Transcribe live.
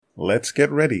Let's get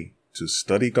ready to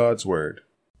study God's Word.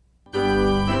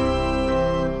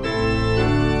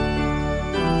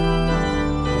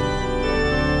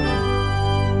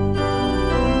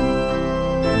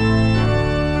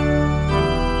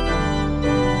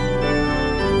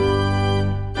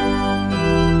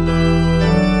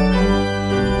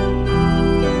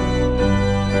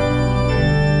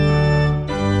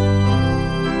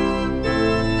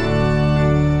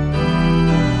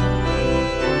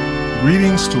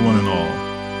 Greetings to one and all.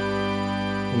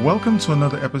 Welcome to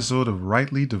another episode of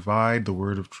Rightly Divide the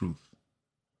Word of Truth.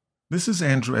 This is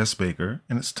Andrew S. Baker,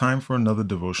 and it's time for another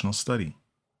devotional study.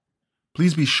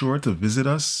 Please be sure to visit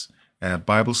us at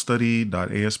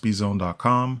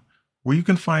biblestudy.asbzone.com, where you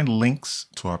can find links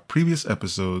to our previous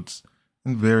episodes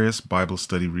and various Bible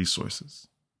study resources.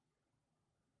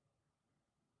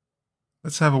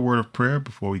 Let's have a word of prayer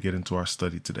before we get into our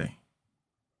study today.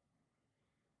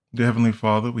 Dear Heavenly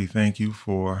Father, we thank you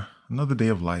for another day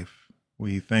of life.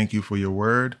 We thank you for your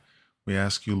word. We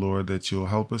ask you, Lord, that you'll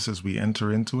help us as we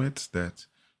enter into it, that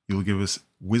you'll give us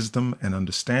wisdom and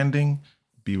understanding,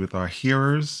 be with our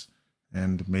hearers,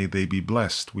 and may they be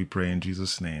blessed. We pray in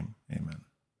Jesus' name. Amen.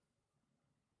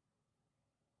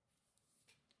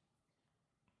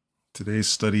 Today's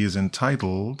study is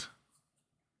entitled,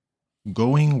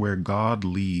 Going Where God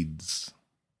Leads.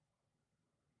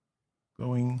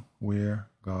 Going where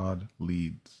God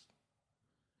leads.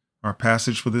 Our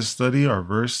passage for this study, our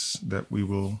verse that we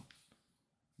will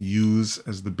use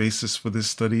as the basis for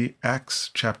this study, Acts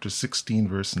chapter 16,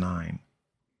 verse 9.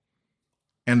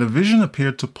 And a vision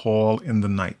appeared to Paul in the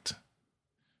night.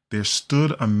 There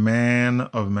stood a man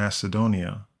of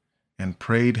Macedonia and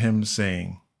prayed him,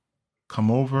 saying, Come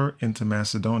over into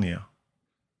Macedonia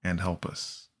and help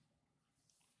us.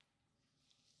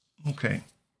 Okay.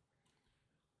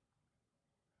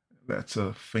 That's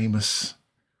a famous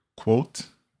quote.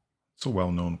 It's a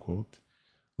well-known quote.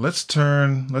 Let's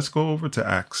go over to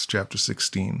Acts chapter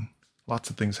 16. Lots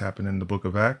of things happen in the book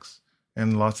of Acts,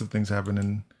 and lots of things happen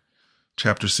in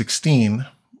chapter 16.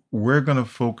 We're going to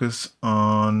focus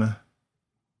on,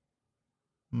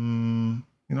 we're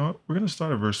going to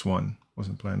start at verse 1.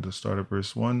 Wasn't planning to start at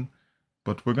verse 1,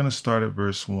 but we're going to start at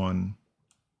verse 1.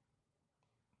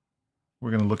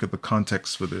 We're going to look at the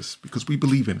context for this, because we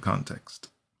believe in context.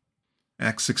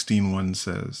 Acts 16:1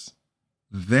 says,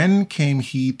 Then came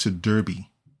he to Derbe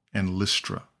and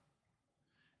Lystra,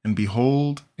 and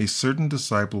behold, a certain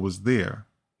disciple was there,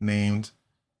 named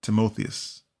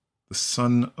Timotheus, the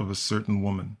son of a certain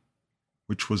woman,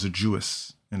 which was a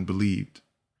Jewess, and believed,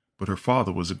 but her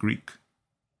father was a Greek,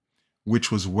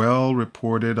 which was well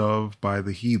reported of by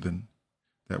the heathen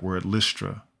that were at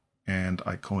Lystra and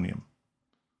Iconium.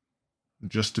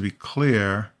 Just to be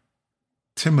clear,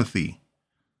 Timothy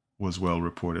was well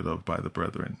reported of by the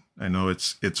brethren. I know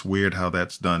it's weird how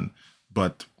that's done,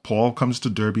 but Paul comes to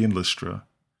Derbe and Lystra.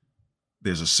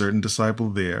 There's a certain disciple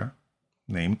there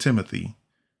named Timothy.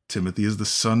 Timothy is the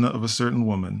son of a certain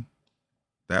woman,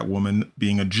 that woman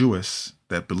being a Jewess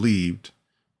that believed,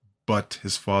 but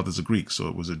his father's a Greek. So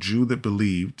it was a Jew that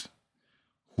believed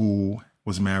who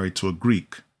was married to a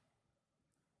Greek.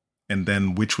 And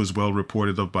then which was well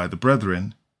reported of by the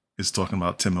brethren is talking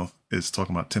about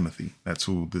Timothy. That's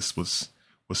who this was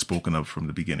spoken of from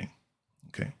the beginning.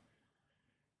 Okay.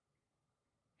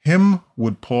 Him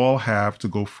would Paul have to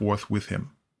go forth with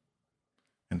him,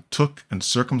 and took and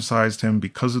circumcised him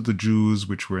because of the Jews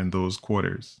which were in those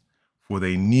quarters, for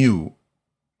they knew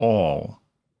all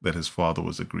that his father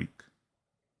was a Greek.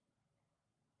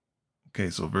 Okay,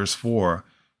 so verse 4,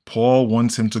 Paul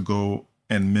wants him to go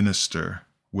and minister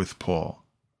with Paul.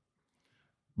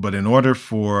 But in order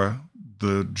for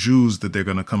the Jews that they're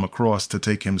going to come across to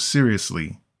take him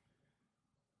seriously,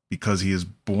 because he is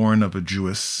born of a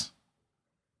Jewess,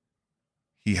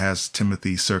 he has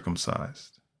Timothy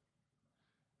circumcised.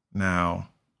 Now,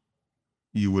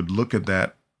 you would look at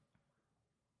that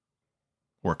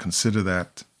or consider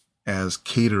that as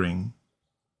catering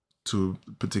to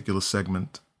a particular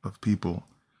segment of people.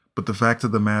 But the fact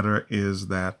of the matter is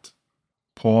that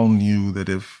Paul knew that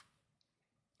if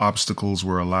obstacles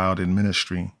were allowed in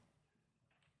ministry,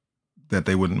 that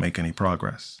they wouldn't make any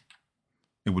progress.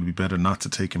 It would be better not to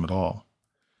take him at all.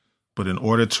 But in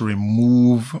order to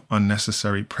remove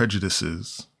unnecessary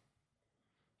prejudices,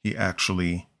 he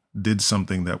actually did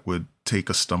something that would take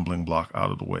a stumbling block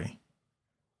out of the way.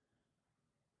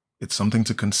 It's something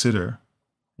to consider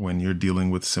when you're dealing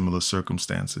with similar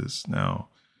circumstances. Now,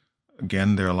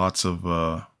 again, there are lots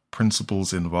of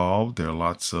principles involved. There are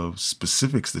lots of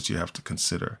specifics that you have to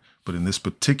consider. But in this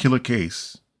particular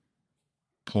case,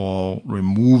 Paul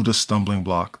removed a stumbling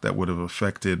block that would have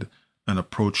affected an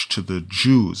approach to the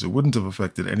Jews. It wouldn't have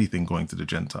affected anything going to the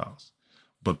Gentiles.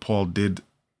 But Paul did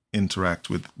interact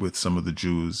with some of the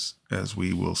Jews, as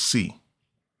we will see.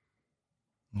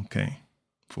 Okay.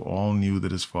 For all knew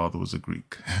that his father was a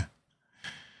Greek.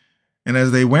 And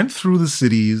as they went through the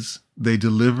cities, they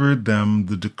delivered them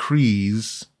the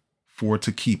decrees for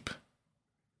to keep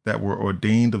that were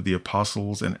ordained of the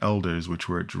apostles and elders which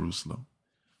were at Jerusalem.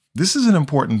 This is an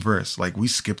important verse. Like, we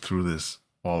skip through this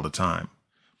all the time.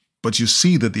 But you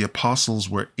see that the apostles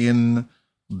were in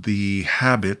the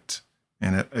habit,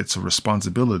 and it's a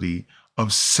responsibility,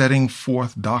 of setting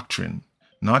forth doctrine,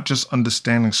 not just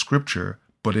understanding scripture,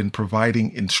 but in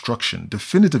providing instruction,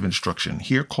 definitive instruction,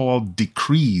 here called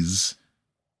decrees,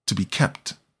 to be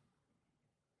kept.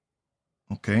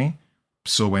 Okay?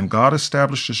 So when God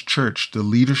established his church, the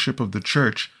leadership of the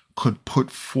church could put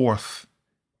forth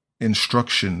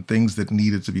instruction, things that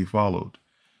needed to be followed.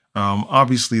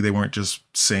 Obviously, they weren't just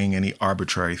saying any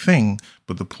arbitrary thing,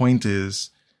 but the point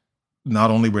is, not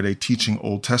only were they teaching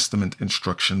Old Testament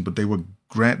instruction, but they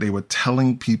were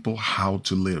telling people how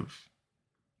to live.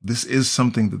 This is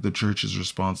something that the church is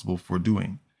responsible for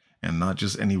doing, and not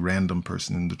just any random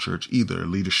person in the church either.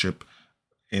 Leadership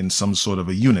in some sort of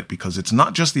a unit, because it's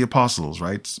not just the apostles,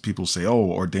 right? People say,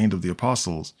 oh, ordained of the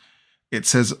apostles. It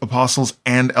says apostles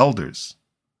and elders.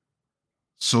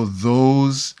 So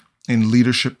those in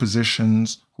leadership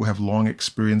positions who have long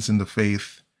experience in the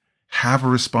faith have a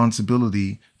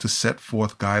responsibility to set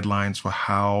forth guidelines for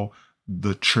how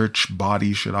the church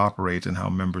body should operate and how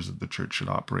members of the church should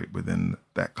operate within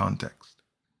that context.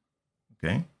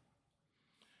 Okay?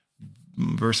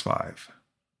 Verse 5.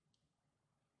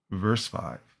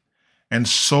 And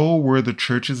so were the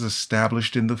churches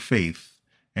established in the faith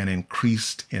and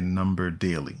increased in number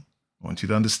daily. I want you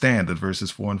to understand that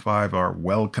verses 4 and 5 are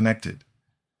well connected.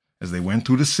 As they went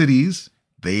through the cities,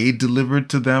 they delivered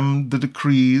to them the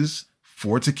decrees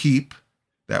for to keep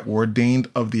that were ordained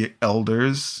of the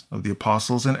elders, of the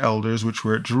apostles and elders, which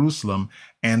were at Jerusalem.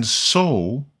 And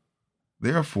so,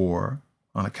 therefore,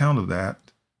 on account of that,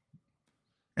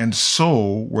 and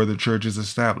so were the churches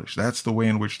established. That's the way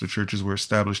in which the churches were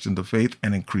established in the faith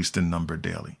and increased in number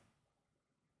daily.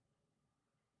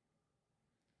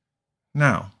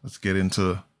 Now, let's get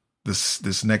into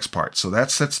this next part. So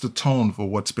that sets the tone for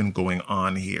what's been going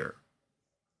on here.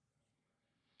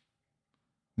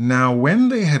 Now, when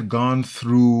they had gone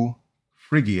through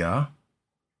Phrygia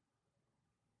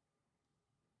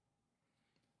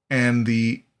and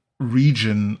the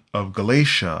region of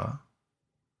Galatia,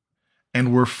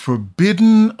 and were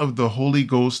forbidden of the Holy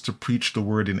Ghost to preach the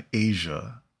word in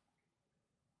Asia,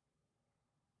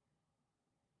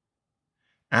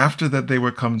 after that they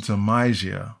were come to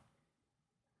Mysia,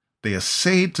 they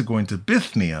essayed to go into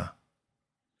Bithynia,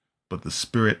 but the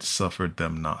Spirit suffered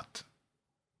them not.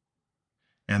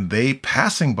 And they,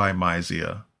 passing by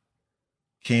Mysia,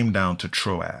 came down to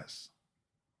Troas.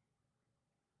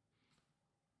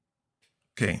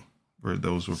 Okay,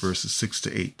 those were verses 6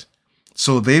 to 8.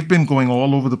 So they've been going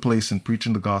all over the place and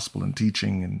preaching the gospel and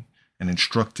teaching and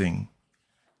instructing.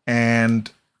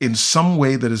 And in some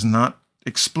way that is not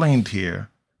explained here,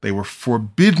 they were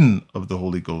forbidden of the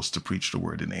Holy Ghost to preach the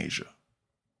word in Asia.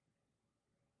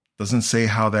 Doesn't say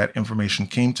how that information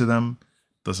came to them.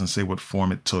 Doesn't say what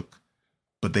form it took.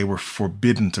 But they were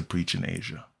forbidden to preach in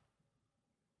Asia.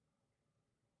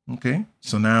 Okay,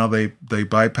 so now they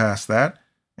bypass that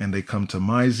and they come to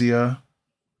Mysia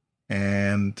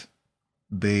and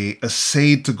they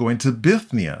essayed to go into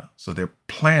Bithynia. So they're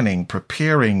planning,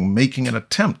 preparing, making an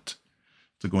attempt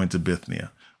to go into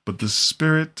Bithynia. But the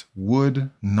Spirit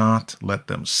would not let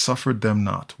them, suffered them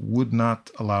not, would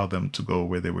not allow them to go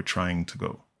where they were trying to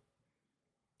go.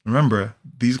 Remember,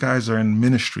 these guys are in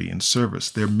ministry, in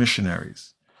service. They're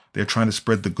missionaries. They're trying to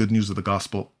spread the good news of the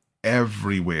gospel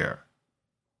everywhere.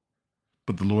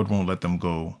 But the Lord won't let them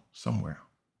go somewhere.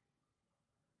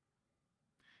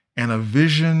 And a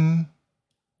vision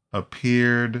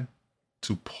appeared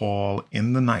to Paul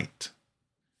in the night.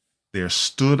 There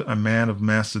stood a man of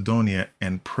Macedonia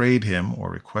and prayed him, or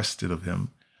requested of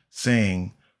him,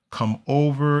 saying, "Come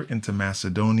over into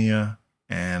Macedonia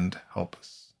and help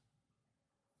us."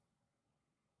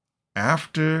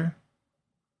 After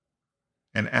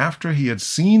he had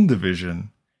seen the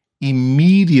vision,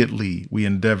 immediately we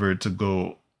endeavored to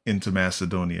go into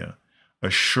Macedonia,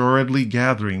 assuredly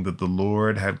gathering that the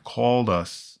Lord had called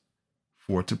us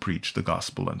for to preach the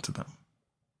gospel unto them.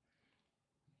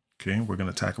 Okay, we're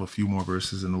going to tackle a few more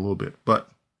verses in a little bit, but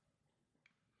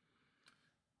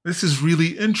this is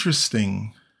really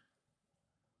interesting.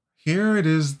 Here it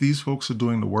is, these folks are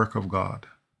doing the work of God.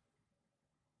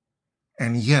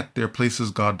 And yet there are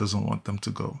places God doesn't want them to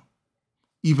go.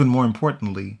 even more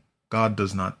importantly, God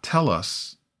does not tell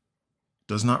us,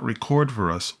 does not record for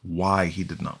us why he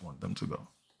did not want them to go.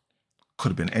 Could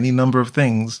have been any number of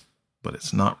things, but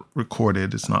it's not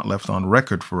recorded, it's not left on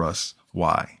record for us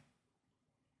why.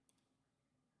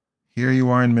 Here you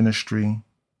are in ministry,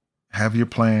 have your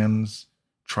plans,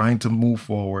 trying to move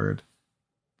forward.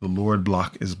 The Lord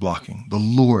is blocking. The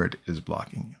Lord is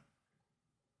blocking you.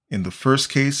 In the first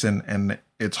case, and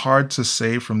it's hard to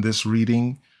say from this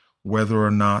reading whether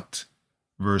or not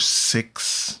verse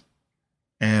 6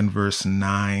 and verse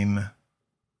 9,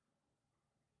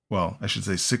 well, I should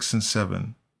say 6 and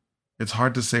 7, it's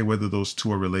hard to say whether those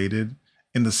two are related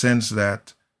in the sense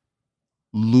that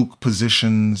Luke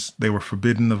positions they were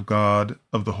forbidden of God,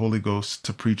 of the Holy Ghost,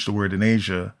 to preach the word in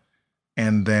Asia.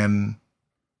 And then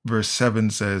verse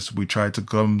 7 says, we tried to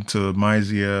come to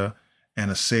Mysia and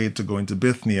essayed to go into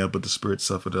Bithynia, but the Spirit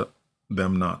suffered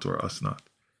them not, or us not.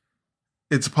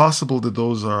 It's possible that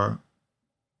those are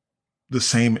the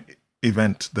same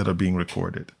event that are being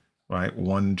recorded, right?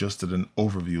 One just at an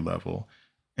overview level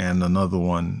and another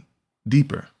one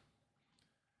deeper.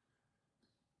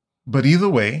 But either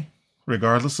way,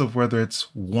 regardless of whether it's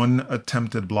one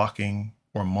attempt at blocking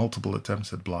or multiple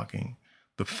attempts at blocking,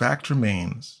 the fact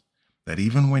remains that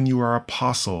even when you are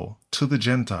apostle to the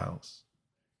Gentiles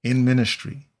in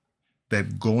ministry,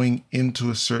 that going into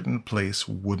a certain place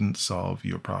wouldn't solve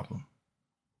your problem.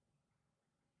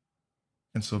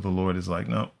 And so the Lord is like,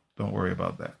 no, don't worry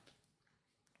about that.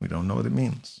 We don't know what it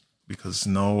means because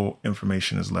no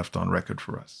information is left on record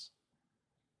for us.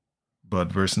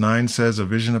 But verse 9 says, a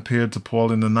vision appeared to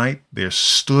Paul in the night. There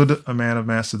stood a man of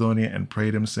Macedonia and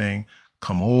prayed him, saying,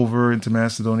 come over into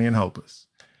Macedonia and help us.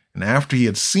 And after he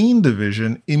had seen the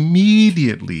vision,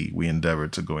 immediately we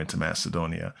endeavored to go into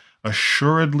Macedonia,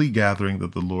 assuredly gathering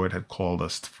that the Lord had called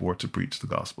us to preach the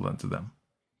gospel unto them.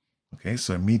 Okay,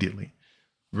 so immediately.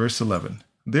 Verse 11,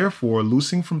 therefore,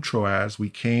 loosing from Troas, we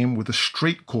came with a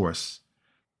straight course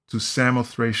to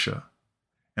Samothracia,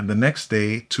 and the next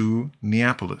day to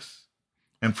Neapolis,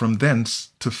 and from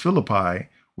thence to Philippi,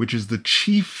 which is the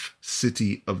chief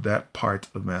city of that part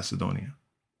of Macedonia,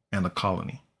 and a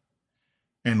colony.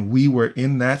 And we were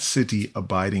in that city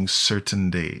abiding certain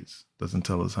days. Doesn't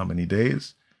tell us how many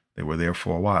days. They were there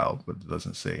for a while, but it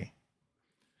doesn't say.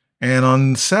 And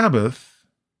on Sabbath,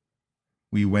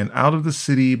 we went out of the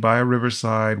city by a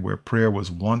riverside where prayer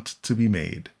was wont to be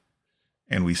made.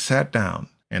 And we sat down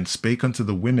and spake unto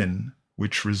the women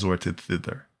which resorted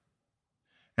thither.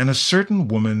 And a certain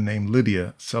woman named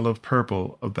Lydia, seller of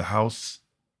purple of the house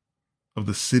of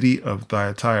the city of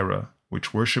Thyatira,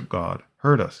 which worship God,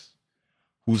 heard us,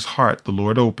 whose heart the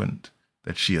Lord opened,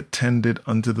 that she attended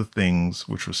unto the things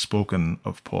which were spoken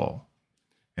of Paul.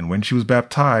 And when she was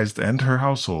baptized and her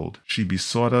household, she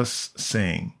besought us,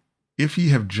 saying, if ye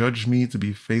have judged me to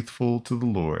be faithful to the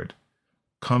Lord,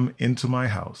 come into my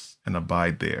house and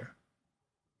abide there.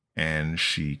 And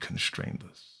she constrained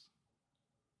us.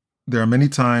 There are many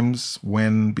times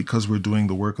when, because we're doing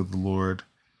the work of the Lord,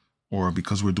 or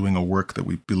because we're doing a work that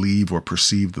we believe or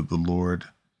perceive that the Lord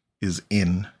is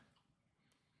in,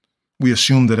 we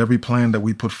assume that every plan that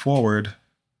we put forward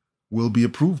will be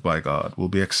approved by God, will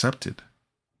be accepted,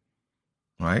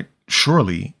 right?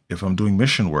 Surely, if I'm doing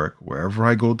mission work, wherever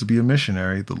I go to be a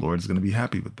missionary, the Lord's going to be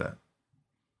happy with that.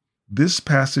 This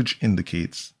passage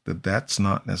indicates that that's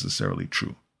not necessarily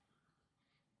true.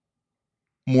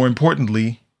 More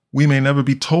importantly, we may never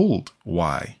be told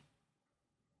why.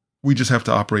 We just have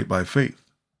to operate by faith.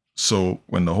 So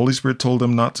when the Holy Spirit told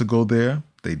them not to go there,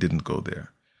 they didn't go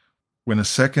there. When a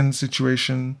second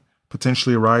situation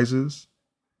potentially arises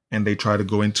and they try to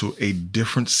go into a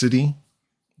different city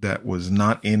that was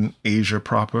not in Asia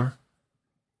proper,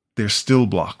 they're still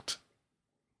blocked.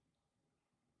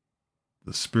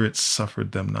 The Spirit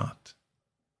suffered them not.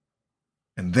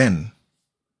 And then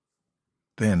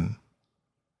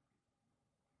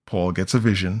Paul gets a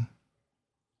vision,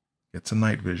 gets a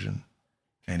night vision,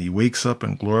 and he wakes up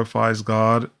and glorifies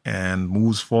God and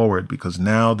moves forward because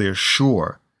now they're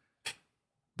sure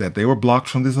that they were blocked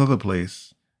from this other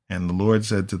place. And the Lord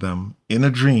said to them in a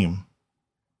dream,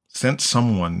 sent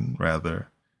someone rather,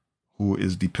 who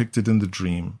is depicted in the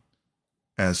dream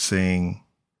as saying,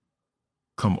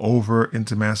 come over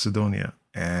into Macedonia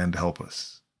and help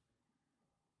us.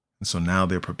 And so now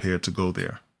they're prepared to go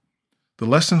there. The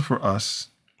lesson for us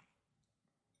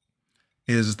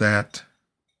is that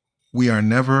we are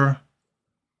never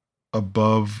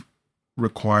above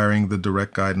requiring the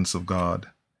direct guidance of God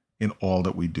in all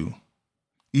that we do,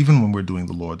 even when we're doing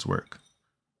the Lord's work.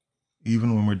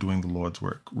 Even when we're doing the Lord's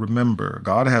work. Remember,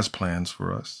 God has plans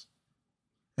for us.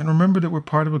 And remember that we're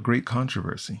part of a great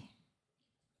controversy.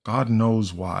 God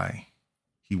knows why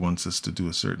he wants us to do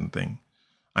a certain thing.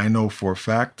 I know for a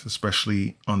fact,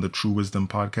 especially on the True Wisdom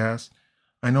podcast,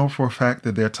 I know for a fact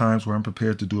that there are times where I'm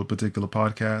prepared to do a particular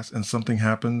podcast and something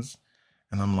happens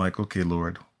and I'm like, okay,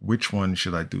 Lord, which one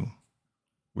should I do?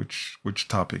 Which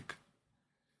topic?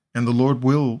 And the Lord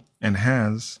will and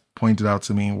has pointed out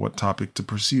to me what topic to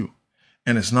pursue.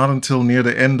 And it's not until near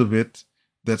the end of it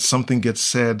that something gets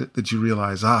said that you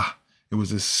realize, it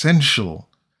was essential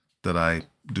that I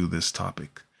do this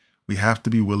topic. We have to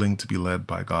be willing to be led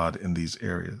by God in these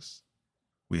areas.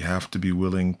 We have to be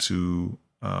willing to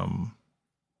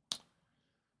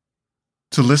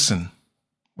listen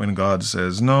when God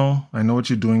says, no, I know what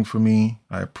you're doing for me.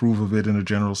 I approve of it in a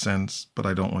general sense, but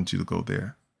I don't want you to go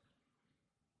there.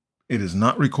 It is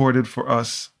not recorded for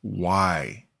us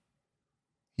why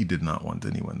he did not want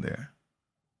anyone there.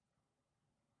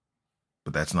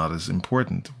 But that's not as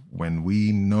important. When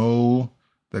we know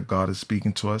that God is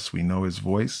speaking to us, we know his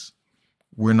voice,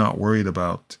 we're not worried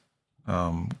about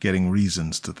getting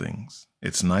reasons to things.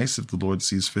 It's nice if the Lord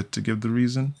sees fit to give the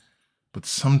reason, but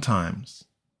sometimes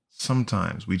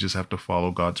we just have to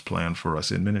follow God's plan for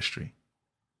us in ministry.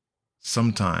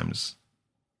 Sometimes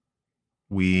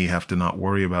we have to not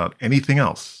worry about anything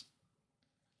else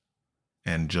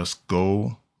and just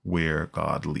go where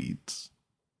God leads.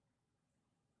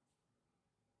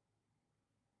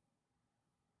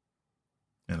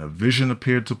 And a vision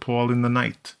appeared to Paul in the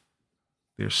night.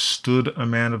 There stood a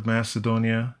man of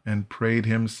Macedonia and prayed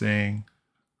him, saying,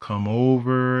 come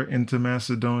over into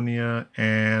Macedonia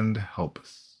and help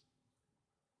us.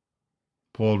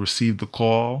 Paul received the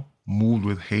call, moved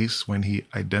with haste when he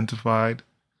identified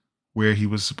where he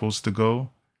was supposed to go,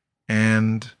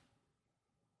 and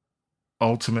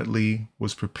ultimately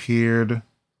was prepared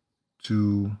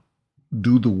to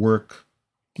do the work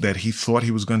that he thought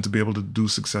he was going to be able to do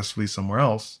successfully somewhere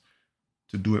else,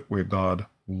 to do it where God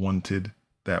wanted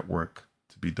that work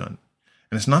to be done.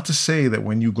 And it's not to say that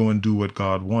when you go and do what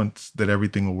God wants, that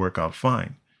everything will work out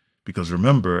fine. Because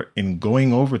remember, in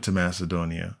going over to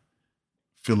Macedonia,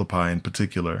 Philippi in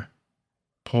particular,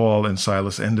 Paul and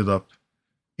Silas ended up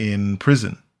in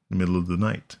prison in the middle of the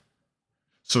night.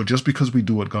 So just because we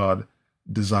do what God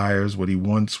desires, what he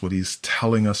wants, what he's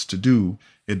telling us to do,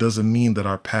 it doesn't mean that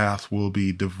our path will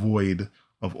be devoid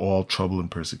of all trouble and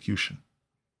persecution.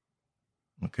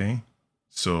 Okay?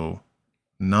 So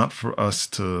not for us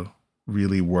to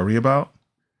really worry about.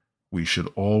 We should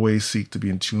always seek to be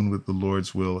in tune with the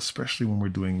Lord's will, especially when we're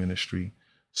doing ministry,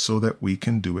 so that we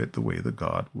can do it the way that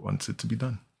God wants it to be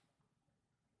done.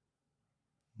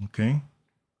 Okay?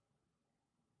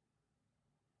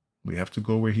 We have to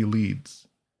go where he leads.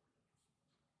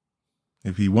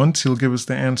 If he wants, he'll give us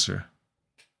the answer.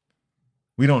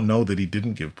 We don't know that he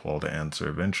didn't give Paul the answer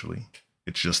eventually.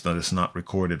 It's just that it's not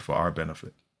recorded for our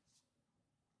benefit.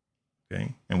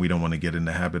 Okay? And we don't want to get in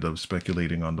the habit of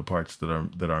speculating on the parts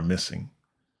that are missing.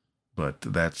 But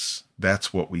that's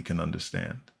what we can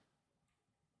understand.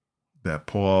 That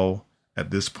Paul at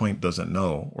this point doesn't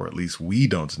know, or at least we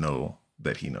don't know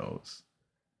that he knows.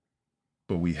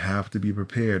 But we have to be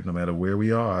prepared no matter where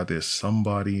we are. There's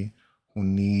somebody who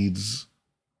needs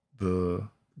the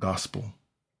gospel.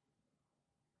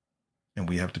 And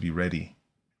we have to be ready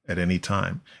at any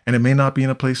time. And it may not be in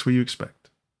a place where you expect.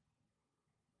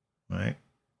 Right?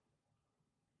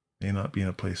 May not be in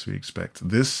a place where you expect.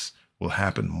 This will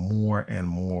happen more and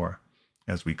more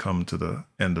as we come to the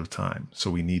end of time.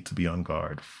 So we need to be on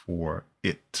guard for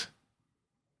it.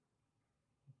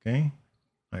 Okay?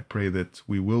 I pray that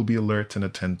we will be alert and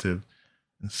attentive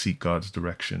and seek God's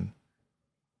direction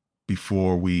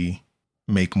before we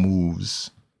make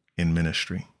moves in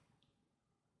ministry.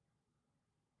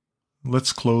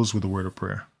 Let's close with a word of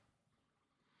prayer.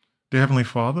 Dear Heavenly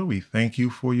Father, we thank you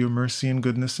for your mercy and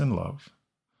goodness and love.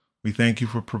 We thank you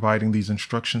for providing these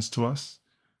instructions to us.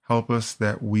 Help us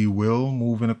that we will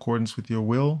move in accordance with your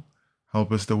will.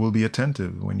 Help us that we'll be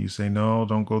attentive. When you say, no,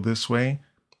 don't go this way,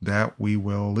 that we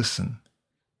will listen.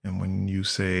 And when you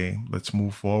say, let's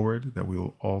move forward, that we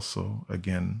will also,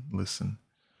 again, listen.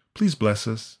 Please bless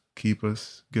us, keep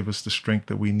us, give us the strength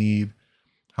that we need.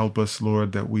 Help us,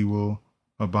 Lord, that we will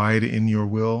abide in your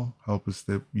will. Help us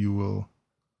that you will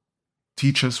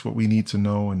teach us what we need to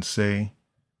know and say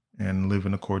and live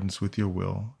in accordance with your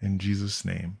will. In Jesus'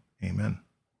 name, amen.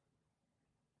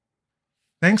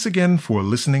 Thanks again for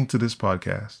listening to this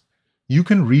podcast. You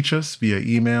can reach us via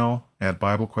email at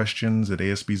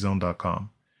biblequestions@asbzone.com.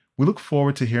 We look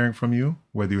forward to hearing from you,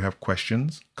 whether you have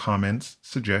questions, comments,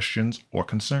 suggestions, or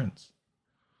concerns.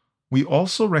 We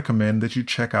also recommend that you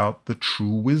check out the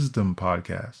True Wisdom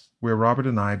podcast, where Robert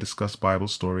and I discuss Bible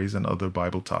stories and other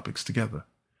Bible topics together.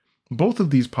 Both of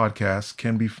these podcasts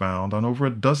can be found on over a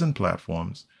dozen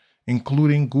platforms,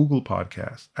 including Google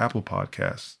Podcasts, Apple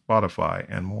Podcasts, Spotify,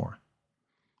 and more.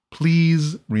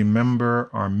 Please remember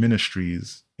our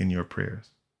ministries in your prayers.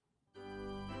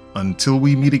 Until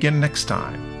we meet again next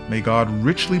time, may God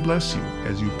richly bless you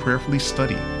as you prayerfully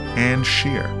study and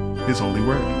share His holy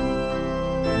word.